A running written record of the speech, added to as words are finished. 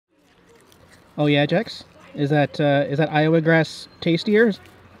Oh yeah, Jax? Is that Iowa grass tastier?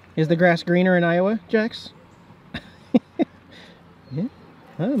 Is the grass greener in Iowa, Jax? Yeah,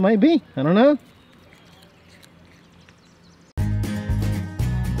 well, it might be. I don't know.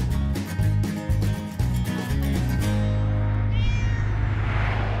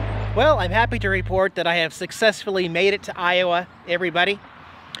 Well, I'm happy to report that I have successfully made it to Iowa, everybody.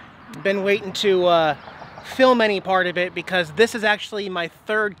 Been waiting to film any part of it because this is actually my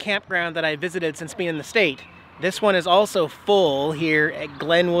third campground that I visited since being in the state. This one is also full here at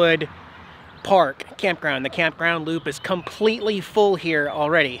Glenwood Park Campground. The campground loop is completely full here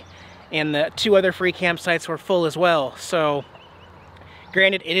already. And the 2 other free campsites were full as well. So,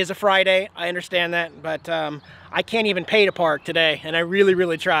 granted, it is a Friday, I understand that, but I can't even pay to park today, and I really,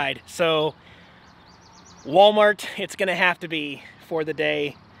 really tried. So, Walmart, it's gonna have to be for the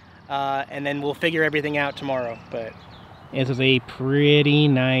day, and then we'll figure everything out tomorrow. But this is a pretty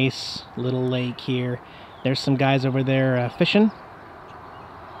nice little lake here. There's some guys over there fishing.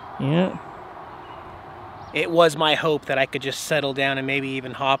 Yeah. It was my hope that I could just settle down and maybe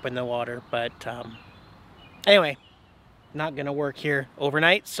even hop in the water, but anyway, not gonna work here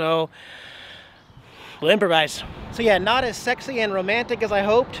overnight, so we'll improvise. So yeah, not as sexy and romantic as I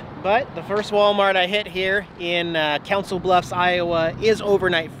hoped, but the first Walmart I hit here in Council Bluffs, Iowa is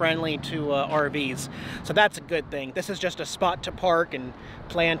overnight friendly to RVs. So that's a good thing. This is just a spot to park and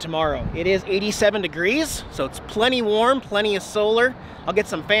plan tomorrow. It is 87 degrees, so it's plenty warm, plenty of solar. I'll get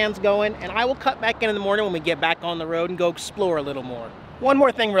some fans going, and I will cut back in the morning when we get back on the road and go explore a little more. One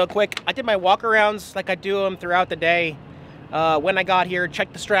more thing real quick. I did my walk-arounds like I do them throughout the day. When I got here,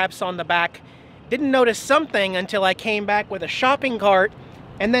 checked the straps on the back. Didn't notice something until I came back with a shopping cart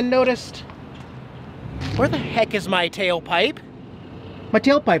and then noticed, where the heck is my tailpipe? My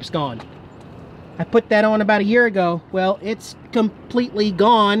tailpipe's gone. I put that on about a year ago. Well, it's completely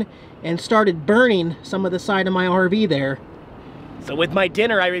gone and started burning some of the side of my RV there. So with my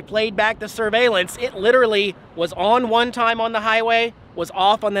dinner, I replayed back the surveillance. It literally was on one time on the highway, was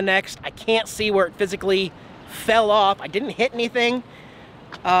off on the next. I can't see where it physically fell off. I didn't hit anything.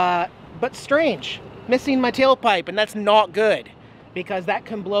 But strange, missing my tailpipe, and that's not good because that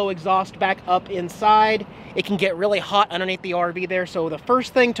can blow exhaust back up inside. It can get really hot underneath the RV there. So the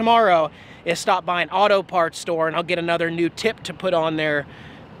first thing tomorrow is stop by an auto parts store and I'll get another new tip to put on there,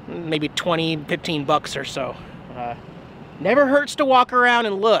 maybe 20, 15 bucks or so. Never hurts to walk around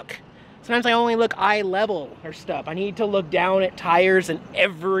and look. Sometimes I only look eye level or stuff. I need to look down at tires and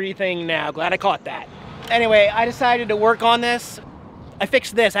everything now. Glad I caught that. Anyway, I decided to work on this. I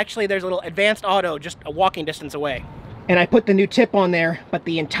fixed this. Actually, there's a little advanced auto just a walking distance away. And I put the new tip on there, but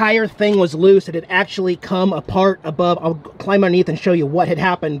the entire thing was loose. It had actually come apart above. I'll climb underneath and show you what had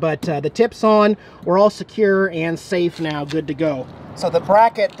happened, but the tip's on. We're all secure and safe now, good to go. So the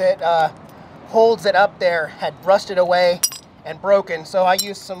bracket that holds it up there had rusted away and broken, so I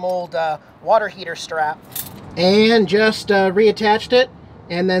used some old water heater strap and just reattached it.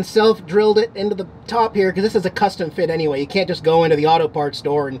 And then self-drilled it into the top here, because this is a custom fit anyway. You can't just go into the auto parts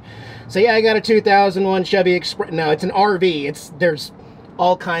store and say, yeah, I got a 2001 Chevy Express. No, it's an RV. There's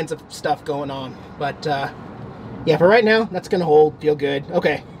all kinds of stuff going on. But, yeah, for right now, that's going to hold. Feel good.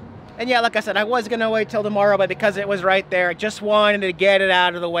 Okay. And yeah, like I said, I was going to wait till tomorrow, but because it was right there, I just wanted to get it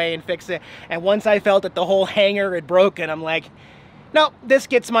out of the way and fix it. And once I felt that the whole hanger had broken, I'm like, no, this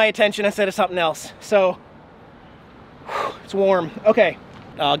gets my attention instead of something else. So, it's warm. Okay.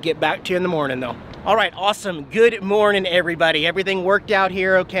 I'll get back to you in the morning though. All right, awesome. Good morning, everybody. Everything worked out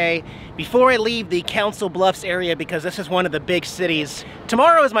here okay. Before I leave the Council Bluffs area, because this is one of the big cities,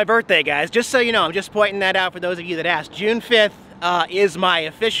 tomorrow is my birthday, guys. Just so you know, I'm just pointing that out for those of you that asked. June 5th is my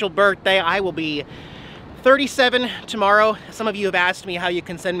official birthday. I will be 37 tomorrow. Some of you have asked me how you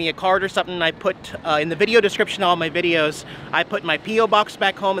can send me a card or something. I put in the video description of all my videos, I put my P.O. box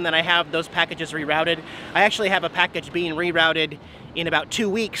back home, and then I have those packages rerouted. I actually have a package being rerouted in about 2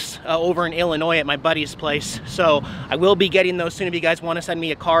 weeks over in Illinois at my buddy's place. So I will be getting those soon if you guys want to send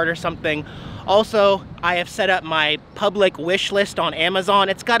me a card or something. Also, I have set up my public wish list on Amazon.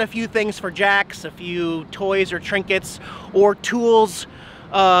 It's got a few things for Jax, a few toys or trinkets or tools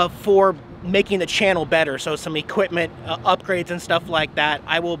for making the channel better, so some equipment upgrades and stuff like that.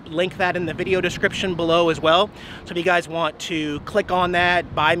 I will link that in the video description below as well. So if you guys want to click on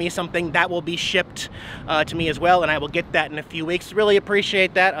that, buy me something, that will be shipped to me as well, and I will get that in a few weeks. Really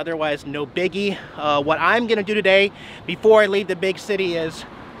appreciate that. Otherwise, no biggie. What I'm gonna do today before I leave the big city is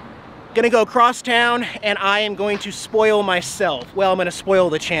gonna go across town, and I am going to spoil myself. Well, I'm gonna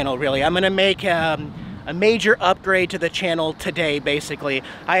spoil the channel, really. I'm gonna make a major upgrade to the channel today, basically.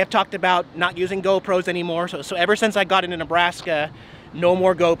 I have talked about not using GoPros anymore, so ever since I got into Nebraska, no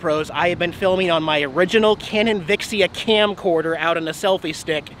more GoPros. I have been filming on my original Canon Vixia camcorder out on a selfie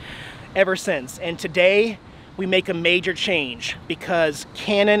stick ever since. And today we make a major change because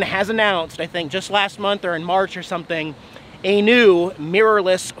Canon has announced, I think just last month or in March or something, a new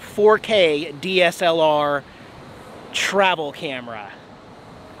mirrorless 4K DSLR travel camera.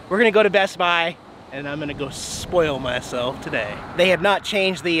 We're gonna go to Best Buy and I'm gonna go spoil myself today. They have not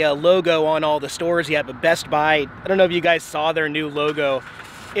changed the logo on all the stores yet, but Best Buy, I don't know if you guys saw their new logo.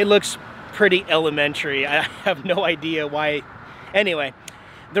 It looks pretty elementary. I have no idea why. Anyway,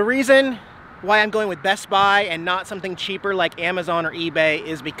 the reason why I'm going with Best Buy and not something cheaper like Amazon or eBay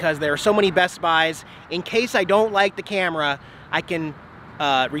is because there are so many Best Buys. In case I don't like the camera, I can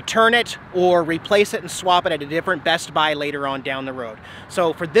return it or replace it and swap it at a different Best Buy later on down the road.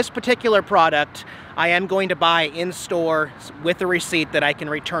 So for this particular product, I am going to buy in store with a receipt that I can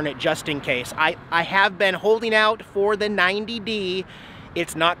return it just in case. I have been holding out for the 90D.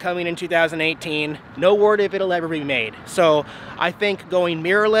 It's not coming in 2018. No word if it'll ever be made. So I think going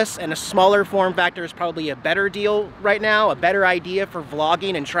mirrorless and a smaller form factor is probably a better deal right now, a better idea for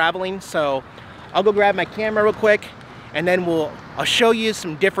vlogging and traveling. So I'll go grab my camera real quick and then I'll show you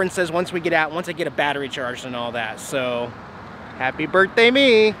some differences once we get out, once I get a battery charged and all that. So happy birthday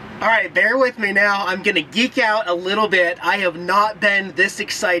me. All right, bear with me now. I'm gonna geek out a little bit. I have not been this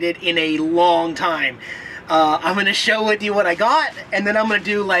excited in a long time. I'm going to show with you what I got, and then I'm going to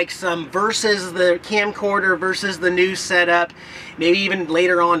do like some versus the camcorder versus the new setup, maybe even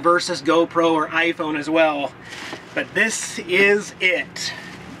later on versus GoPro or iPhone as well. But this is it.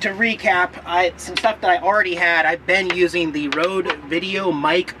 To recap, some stuff that I already had. I've been using the Rode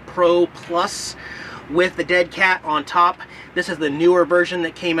VideoMic Pro Plus with the Deadcat on top. This is the newer version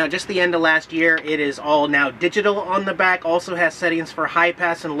that came out just the end of last year. It is all now digital on the back. Also has settings for high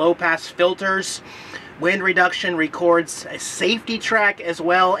pass and low pass filters. Wind reduction, records a safety track as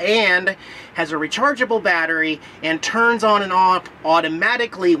well, and has a rechargeable battery and turns on and off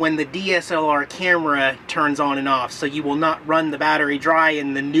automatically when the DSLR camera turns on and off, so you will not run the battery dry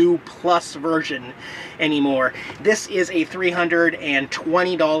in the new Plus version anymore. This is a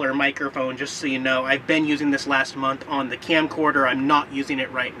 $320 microphone, just so you know. I've been using this last month on the camcorder. I'm not using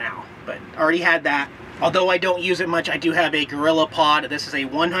it right now, but already had that. Although I don't use it much, I do have a GorillaPod. This is a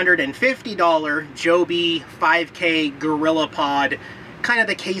 $150 Joby 5K GorillaPod. Kind of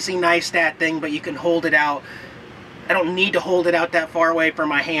the Casey Neistat thing, but you can hold it out. I don't need to hold it out that far away from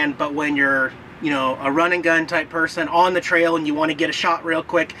my hand, but when you're, you know, a run and gun type person on the trail and you want to get a shot real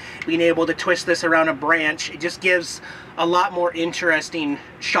quick, being able to twist this around a branch, it just gives a lot more interesting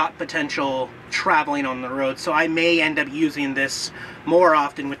shot potential traveling on the road. So I may end up using this more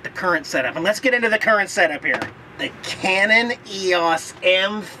often with the current setup. And let's get into the current setup here. The Canon EOS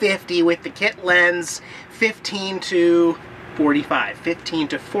M50 with the kit lens, 15 to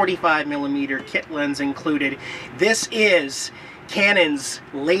 45 millimeter kit lens included. This is Canon's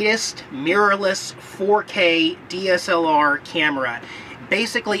latest mirrorless 4K DSLR camera.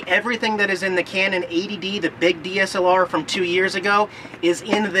 Basically everything that is in the Canon 80D, the big DSLR from 2 years ago, is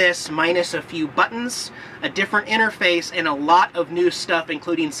in this minus a few buttons, a different interface, and a lot of new stuff,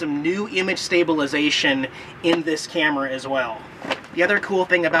 including some new image stabilization in this camera as well. The other cool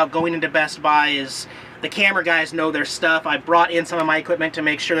thing about going into Best Buy is the camera guys know their stuff. I brought in some of my equipment to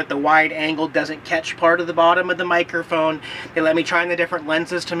make sure that the wide angle doesn't catch part of the bottom of the microphone. They let me try in the different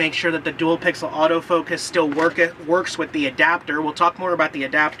lenses to make sure that the dual pixel autofocus still works with the adapter. We'll talk more about the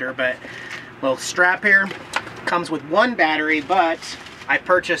adapter, but little strap here comes with one battery, but I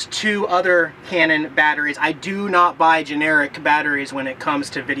purchased two other Canon batteries. I do not buy generic batteries when it comes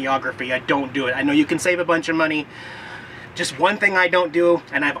to videography. I don't do it. I know you can save a bunch of money. Just one thing I don't do,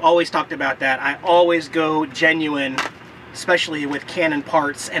 and I've always talked about that, I always go genuine, especially with Canon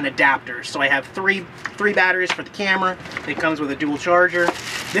parts and adapters. So I have three batteries for the camera. It comes with a dual charger.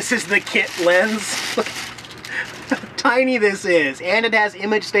 This is the kit lens. How tiny this is. And it has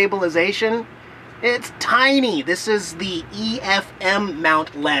image stabilization. It's tiny. This is the EFM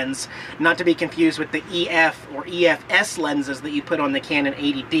mount lens, not to be confused with the EF or EFS lenses that you put on the Canon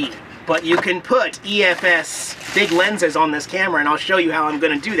 80D. But you can put EFS big lenses on this camera, and I'll show you how I'm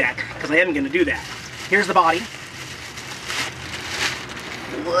going to do that, because I am going to do that. Here's the body.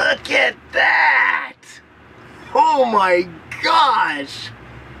 Look at that! Oh my gosh!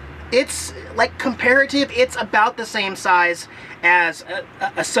 It's like comparative, it's about the same size as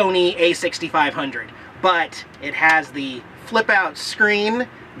a Sony a6500, but it has the flip out screen,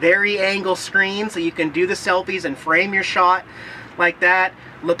 vari-angle screen, so you can do the selfies and frame your shot like that.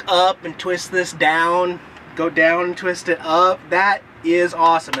 Look up and twist this down, go down and twist it up. That is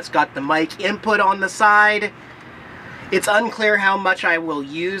awesome. It's got the mic input on the side. It's unclear how much I will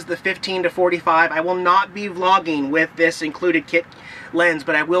use the 15 to 45. I will not be vlogging with this included kit lens,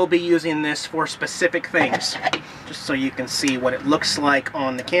 but I will be using this for specific things. Just so you can see what it looks like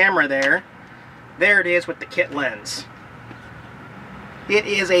on the camera there. There it is with the kit lens. It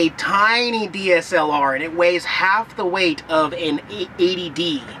is a tiny DSLR and it weighs half the weight of an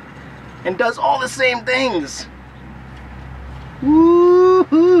 80D and does all the same things.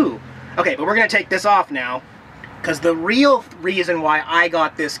 Woohoo! Okay, but we're going to take this off now, because the real reason why I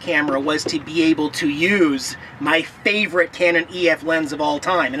got this camera was to be able to use my favorite Canon EF lens of all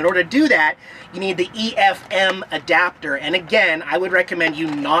time. And in order to do that, you need the EF-M adapter. And again, I would recommend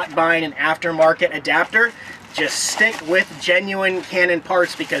you not buying an aftermarket adapter. Just stick with genuine Canon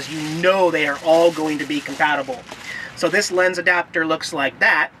parts because you know they are all going to be compatible. So this lens adapter looks like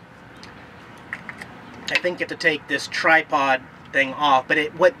that. I think you have to take this tripod thing off, but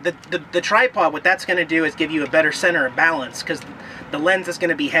the tripod, what that's going to do is give you a better center of balance, because the lens is going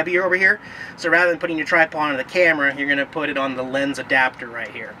to be heavier over here. So rather than putting your tripod on the camera, you're going to put it on the lens adapter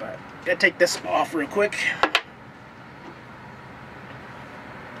right here. But I'm going to take this off real quick.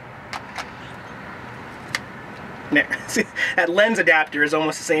 See, that lens adapter is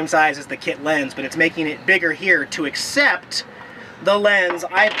almost the same size as the kit lens, but it's making it bigger here to accept the lens.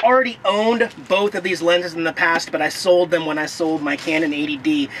 I've already owned both of these lenses in the past, but I sold them when I sold my Canon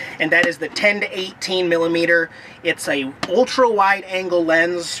 80D, and that is the 10 to 18 millimeter. It's a ultra wide angle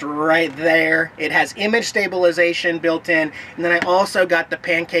lens right there. It has image stabilization built in, and then I also got the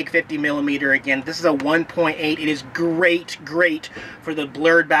Pancake 50 millimeter again. This is a 1.8. It is great for the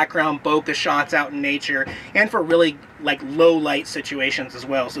blurred background bokeh shots out in nature, and for really like low light situations as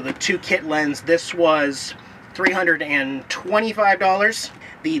well. So the two kit lens, this was $325.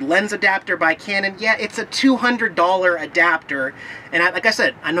 The lens adapter by Canon, yeah, it's a $200 adapter. And like I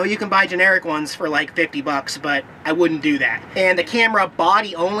said, I know you can buy generic ones for like 50 bucks, but I wouldn't do that. And the camera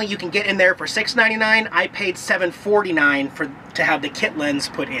body only, you can get in there for $6.99. I paid $7.49 to have the kit lens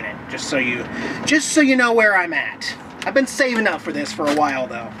put in it. Just so you know where I'm at. I've been saving up for this for a while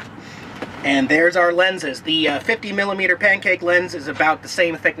though. And there's our lenses. The 50 millimeter Pancake lens is about the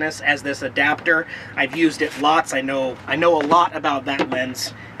same thickness as this adapter. I've used it lots. I know a lot about that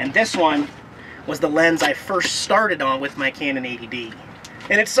lens. And this one was the lens I first started on with my Canon 80D.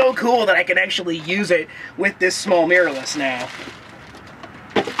 And it's so cool that I can actually use it with this small mirrorless now.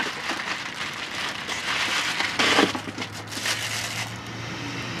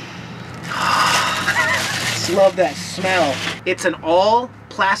 Just love that smell. It's an all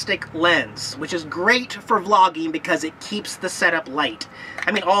plastic lens, which is great for vlogging because it keeps the setup light.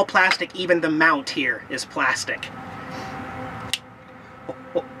 I mean, all plastic, even the mount here is plastic.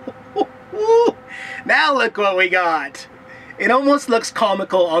 Now look what we got. It almost looks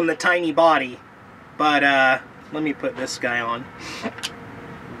comical on the tiny body, but let me put this guy on.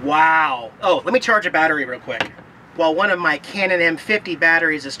 Wow. Oh, let me charge a battery real quick. While one of my Canon M50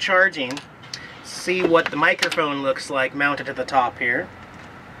 batteries is charging, see what the microphone looks like mounted to the top here.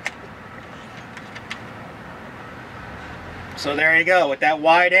 So there you go, with that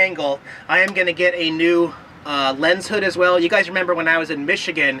wide angle. I am going to get a new lens hood as well. You guys remember when I was in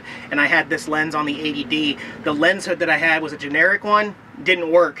Michigan and I had this lens on the 80D, the lens hood that I had was a generic one.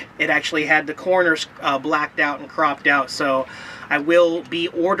 Didn't work. It actually had the corners blacked out and cropped out. So I will be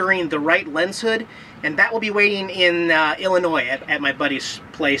ordering the right lens hood, and that will be waiting in Illinois at my buddy's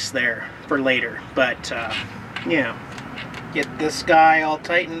place there for later. But yeah, get this guy all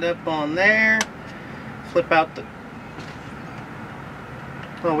tightened up on there. Flip out the...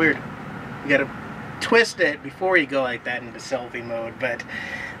 Oh, weird. You gotta twist it before you go like that into selfie mode. But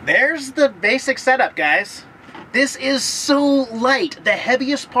there's the basic setup, guys. This is so light. The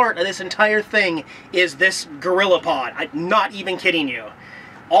heaviest part of this entire thing is this GorillaPod. I'm not even kidding you.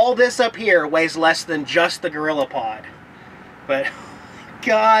 All this up here weighs less than just the GorillaPod. But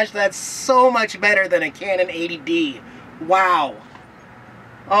gosh, that's so much better than a Canon 80D. Wow.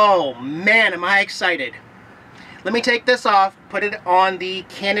 Oh man, am I excited. Let me take this off, put it on the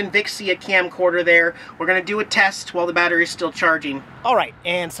Canon Vixia camcorder there. We're going to do a test while the battery is still charging. Alright,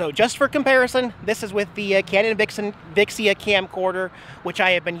 and so just for comparison, this is with the Canon Vixia camcorder, which I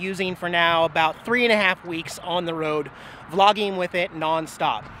have been using for now about 3.5 weeks on the road, vlogging with it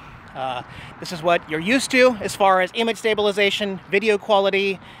non-stop. This is what you're used to as far as image stabilization, video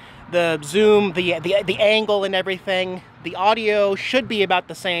quality, the zoom, the angle and everything. The audio should be about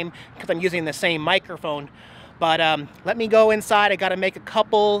the same because I'm using the same microphone. But let me go inside. I got to make a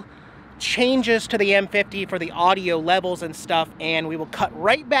couple changes to the M50 for the audio levels and stuff, and we will cut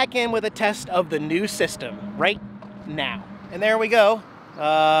right back in with a test of the new system right now. And there we go.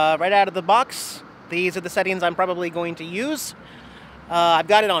 Right out of the box, These are the settings I'm probably going to use. I've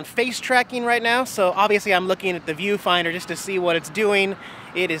got it on face tracking right now, so obviously I'm looking at the viewfinder just to see what it's doing.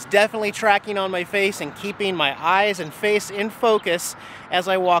 It is definitely tracking on my face and keeping my eyes and face in focus as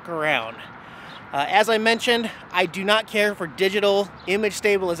I walk around. As I mentioned, I do not care for digital image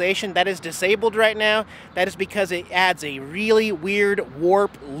stabilization. That is disabled right now. That is because it adds a really weird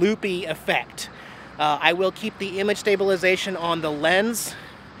warp loopy effect. I will keep the image stabilization on the lens.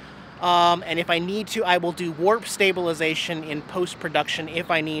 And if I need to, I will do warp stabilization in post-production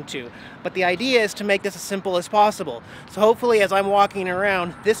if I need to. But the idea is to make this as simple as possible. So hopefully as I'm walking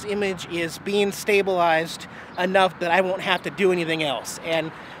around, this image is being stabilized enough that I won't have to do anything else.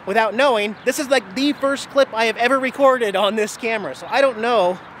 And without knowing, this is like the first clip I have ever recorded on this camera. So I don't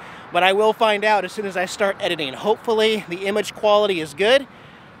know, but I will find out as soon as I start editing. Hopefully the image quality is good.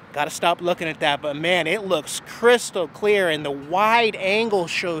 Gotta stop looking at that, but man, it looks crystal clear and the wide angle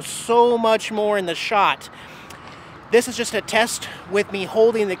shows so much more in the shot. This is just a test with me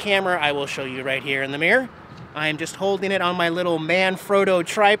holding the camera. I will show you right here in the mirror. I am just holding it on my little Manfrotto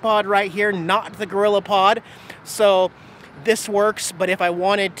tripod right here, not the GorillaPod. So this works, but if I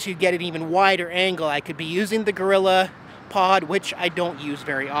wanted to get an even wider angle, I could be using the GorillaPod, which I don't use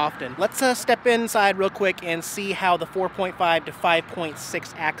very often. Let's step inside real quick and see how the 4.5 to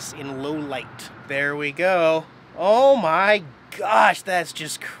 5.6 acts in low light. There we go. Oh my gosh, that's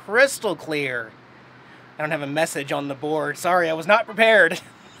just crystal clear. I don't have a message on the board. Sorry, I was not prepared.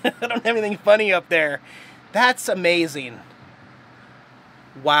 I don't have anything funny up there. That's amazing.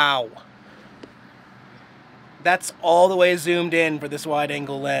 Wow. That's all the way zoomed in for this wide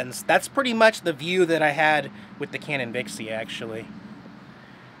angle lens. That's pretty much the view that I had with the Canon Vixia, actually.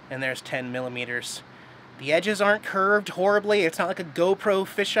 And there's 10 millimeters. The edges aren't curved horribly. It's not like a GoPro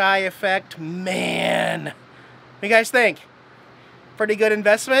fisheye effect. Man, what do you guys think? Pretty good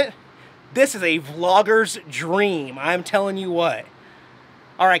investment? This is a vlogger's dream, I'm telling you what.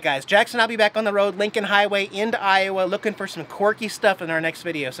 Alright guys, Jackson, I'll be back on the road, Lincoln Highway into Iowa, looking for some quirky stuff in our next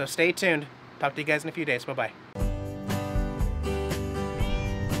video, so stay tuned. Talk to you guys in a few days. Bye-bye.